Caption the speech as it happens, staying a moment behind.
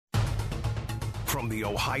From the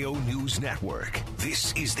Ohio News Network,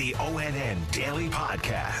 this is the ONN Daily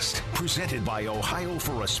Podcast, presented by Ohio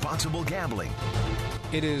for Responsible Gambling.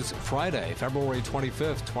 It is Friday, February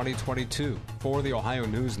 25th, 2022. For the Ohio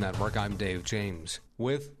News Network, I'm Dave James.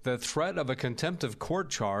 With the threat of a contempt of court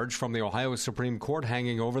charge from the Ohio Supreme Court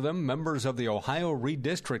hanging over them, members of the Ohio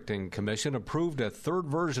Redistricting Commission approved a third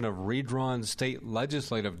version of redrawn state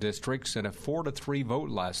legislative districts in a 4-3 vote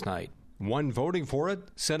last night. One voting for it,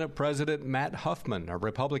 Senate President Matt Huffman, a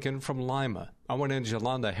Republican from Lima. ONN's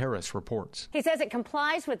Yolanda Harris reports. He says it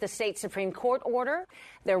complies with the state Supreme Court order.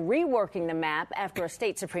 They're reworking the map after a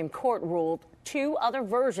state Supreme Court ruled two other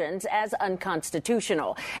versions as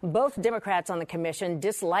unconstitutional. Both Democrats on the commission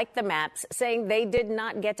disliked the maps, saying they did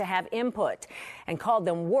not get to have input and called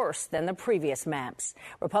them worse than the previous maps.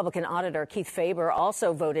 Republican Auditor Keith Faber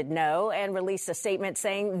also voted no and released a statement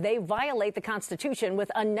saying they violate the Constitution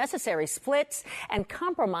with unnecessary splits and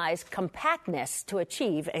compromise compactness to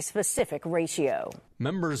achieve a specific ratio.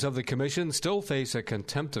 Members of the commission still face a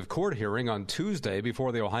contempt of court hearing on Tuesday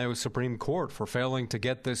before the Ohio Supreme Court for failing to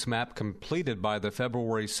get this map completed by the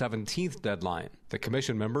February 17th deadline. The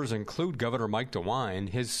commission members include Governor Mike DeWine.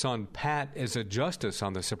 His son Pat is a justice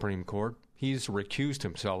on the Supreme Court. He's recused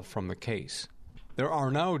himself from the case. There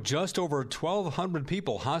are now just over 1,200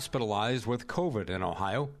 people hospitalized with COVID in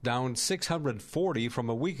Ohio, down 640 from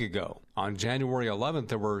a week ago. On January 11th,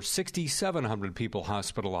 there were 6,700 people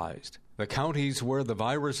hospitalized. The counties where the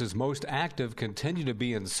virus is most active continue to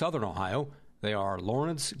be in southern Ohio. They are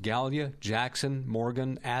Lawrence, Gallia, Jackson,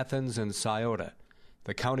 Morgan, Athens, and Scioto.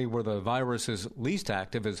 The county where the virus is least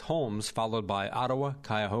active is Holmes, followed by Ottawa,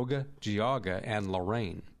 Cuyahoga, Geauga, and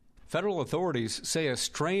Lorain. Federal authorities say a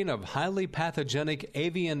strain of highly pathogenic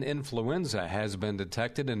avian influenza has been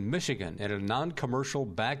detected in Michigan in a non-commercial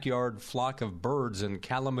backyard flock of birds in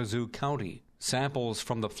Kalamazoo County. Samples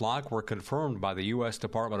from the flock were confirmed by the U.S.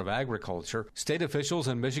 Department of Agriculture. State officials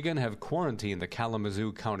in Michigan have quarantined the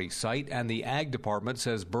Kalamazoo County site, and the Ag Department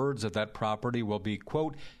says birds of that property will be,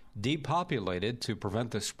 quote, depopulated to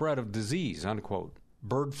prevent the spread of disease, unquote.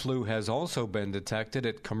 Bird flu has also been detected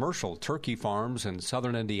at commercial turkey farms in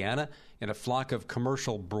southern Indiana, in a flock of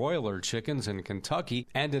commercial broiler chickens in Kentucky,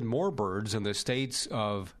 and in more birds in the states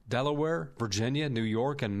of Delaware, Virginia, New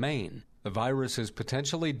York, and Maine. The virus is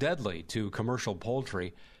potentially deadly to commercial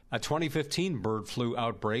poultry. A 2015 bird flu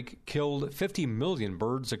outbreak killed 50 million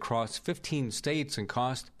birds across 15 states and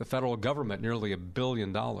cost the federal government nearly $1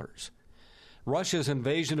 billion. Russia's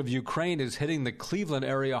invasion of Ukraine is hitting the Cleveland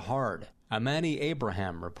area hard. Amani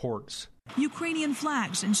Abraham reports. Ukrainian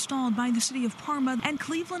flags installed by the city of Parma and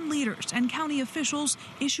Cleveland leaders and county officials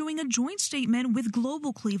issuing a joint statement with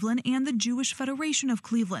Global Cleveland and the Jewish Federation of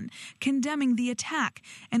Cleveland, condemning the attack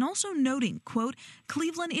and also noting, quote,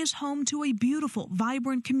 Cleveland is home to a beautiful,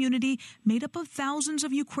 vibrant community made up of thousands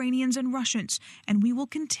of Ukrainians and Russians, and we will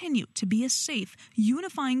continue to be a safe,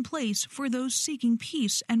 unifying place for those seeking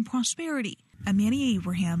peace and prosperity. Amani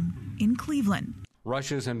Abraham in Cleveland.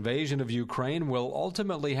 Russia's invasion of Ukraine will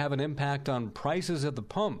ultimately have an impact on prices at the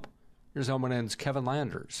pump. Here's ONN's Kevin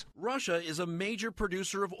Landers. Russia is a major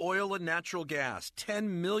producer of oil and natural gas,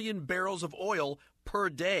 10 million barrels of oil per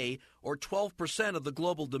day, or 12% of the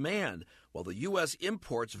global demand. While the U.S.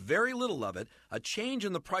 imports very little of it, a change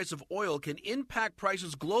in the price of oil can impact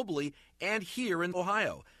prices globally and here in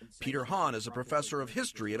Ohio. Peter Hahn is a professor of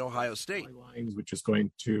history at Ohio State. Which is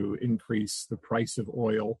going to increase the price of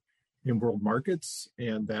oil in world markets,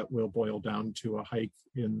 and that will boil down to a hike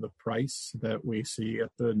in the price that we see at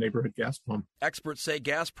the neighborhood gas pump. Experts say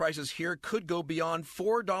gas prices here could go beyond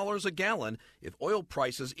 $4 a gallon if oil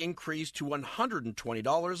prices increase to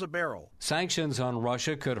 $120 a barrel. Sanctions on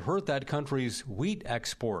Russia could hurt that country's wheat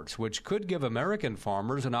exports, which could give American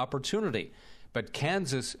farmers an opportunity. But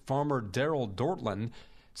Kansas farmer Daryl Dortland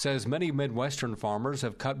says many Midwestern farmers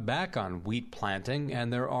have cut back on wheat planting,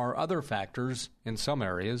 and there are other factors in some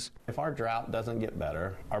areas. If our drought doesn't get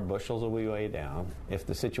better, our bushels will be way down. If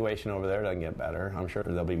the situation over there doesn't get better, I'm sure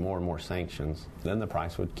there'll be more and more sanctions. Then the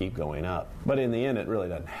price would keep going up. But in the end, it really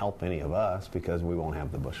doesn't help any of us because we won't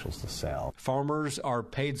have the bushels to sell. Farmers are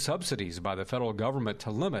paid subsidies by the federal government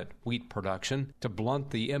to limit wheat production to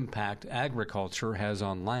blunt the impact agriculture has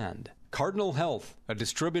on land. Cardinal Health, a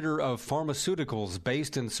distributor of pharmaceuticals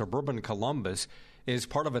based in suburban Columbus, is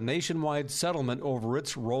part of a nationwide settlement over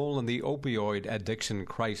its role in the opioid addiction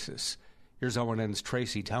crisis. Here's ONN's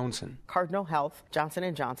Tracy Townsend. Cardinal Health,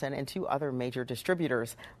 Johnson & Johnson, and two other major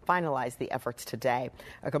distributors finalized the efforts today.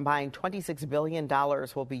 A combined $26 billion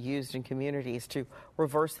will be used in communities to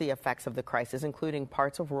reverse the effects of the crisis, including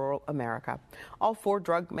parts of rural America. All four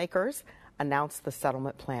drug makers announced the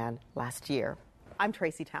settlement plan last year. I'm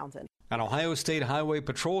Tracy Townsend. An Ohio State Highway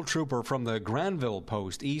Patrol trooper from the Granville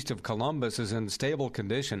post east of Columbus is in stable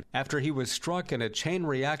condition after he was struck in a chain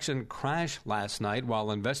reaction crash last night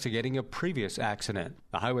while investigating a previous accident.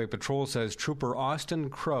 The Highway Patrol says Trooper Austin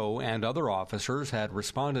Crow and other officers had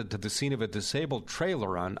responded to the scene of a disabled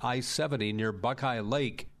trailer on I-70 near Buckeye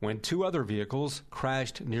Lake when two other vehicles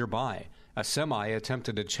crashed nearby. A semi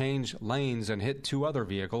attempted to change lanes and hit two other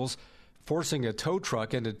vehicles, forcing a tow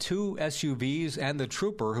truck into two SUVs and the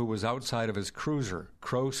trooper who was outside of his cruiser.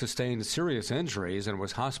 Crow sustained serious injuries and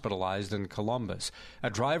was hospitalized in Columbus. A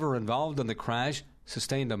driver involved in the crash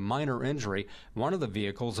sustained a minor injury. One of the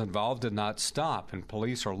vehicles involved did not stop, and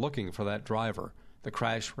police are looking for that driver. The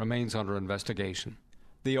crash remains under investigation.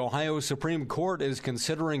 The Ohio Supreme Court is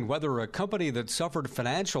considering whether a company that suffered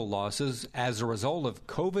financial losses as a result of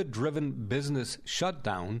COVID-driven business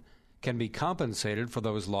shutdown can be compensated for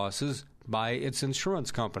those losses by its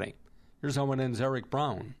insurance company. Here's ONN's Eric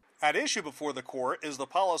Brown. At issue before the court is the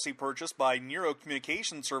policy purchased by Nero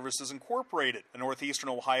Communication Services Incorporated, a northeastern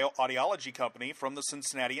Ohio audiology company from the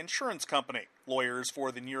Cincinnati Insurance Company. Lawyers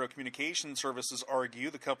for the Nero Communication Services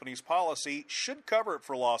argue the company's policy should cover it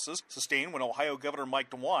for losses sustained when Ohio Governor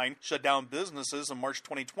Mike DeWine shut down businesses in March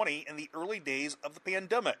 2020 in the early days of the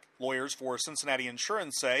pandemic. Lawyers for Cincinnati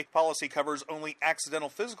Insurance say policy covers only accidental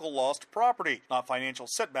physical loss to property, not financial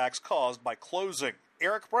setbacks caused by closing.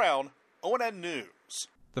 Eric Brown, ONN News.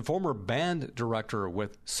 The former band director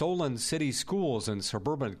with Solon City Schools in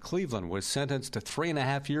suburban Cleveland was sentenced to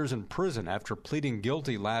 3.5 years in prison after pleading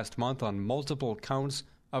guilty last month on multiple counts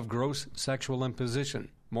of gross sexual imposition.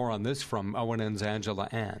 More on this from ONN's Angela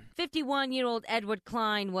Ann. 51-year-old Edward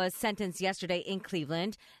Klein was sentenced yesterday in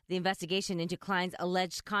Cleveland. The investigation into Klein's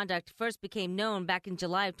alleged conduct first became known back in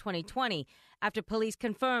July of 2020 after police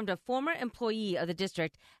confirmed a former employee of the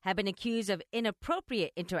district had been accused of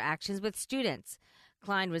inappropriate interactions with students.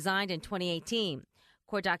 Klein resigned in 2018.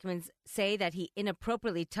 Court documents say that he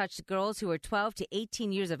inappropriately touched girls who were 12 to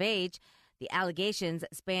 18 years of age. The allegations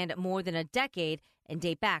spanned more than a decade and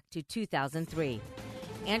date back to 2003.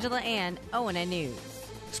 Angela Ann, ONN News.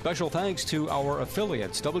 Special thanks to our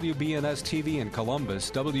affiliates, WBNS-TV in Columbus,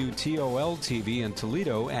 WTOL-TV in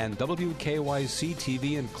Toledo, and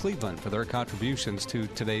WKYC-TV in Cleveland for their contributions to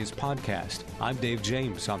today's podcast. I'm Dave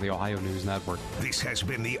James on the Ohio News Network. This has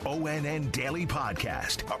been the ONN Daily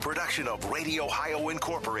Podcast, a production of Radio Ohio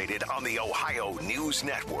Incorporated on the Ohio News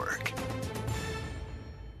Network.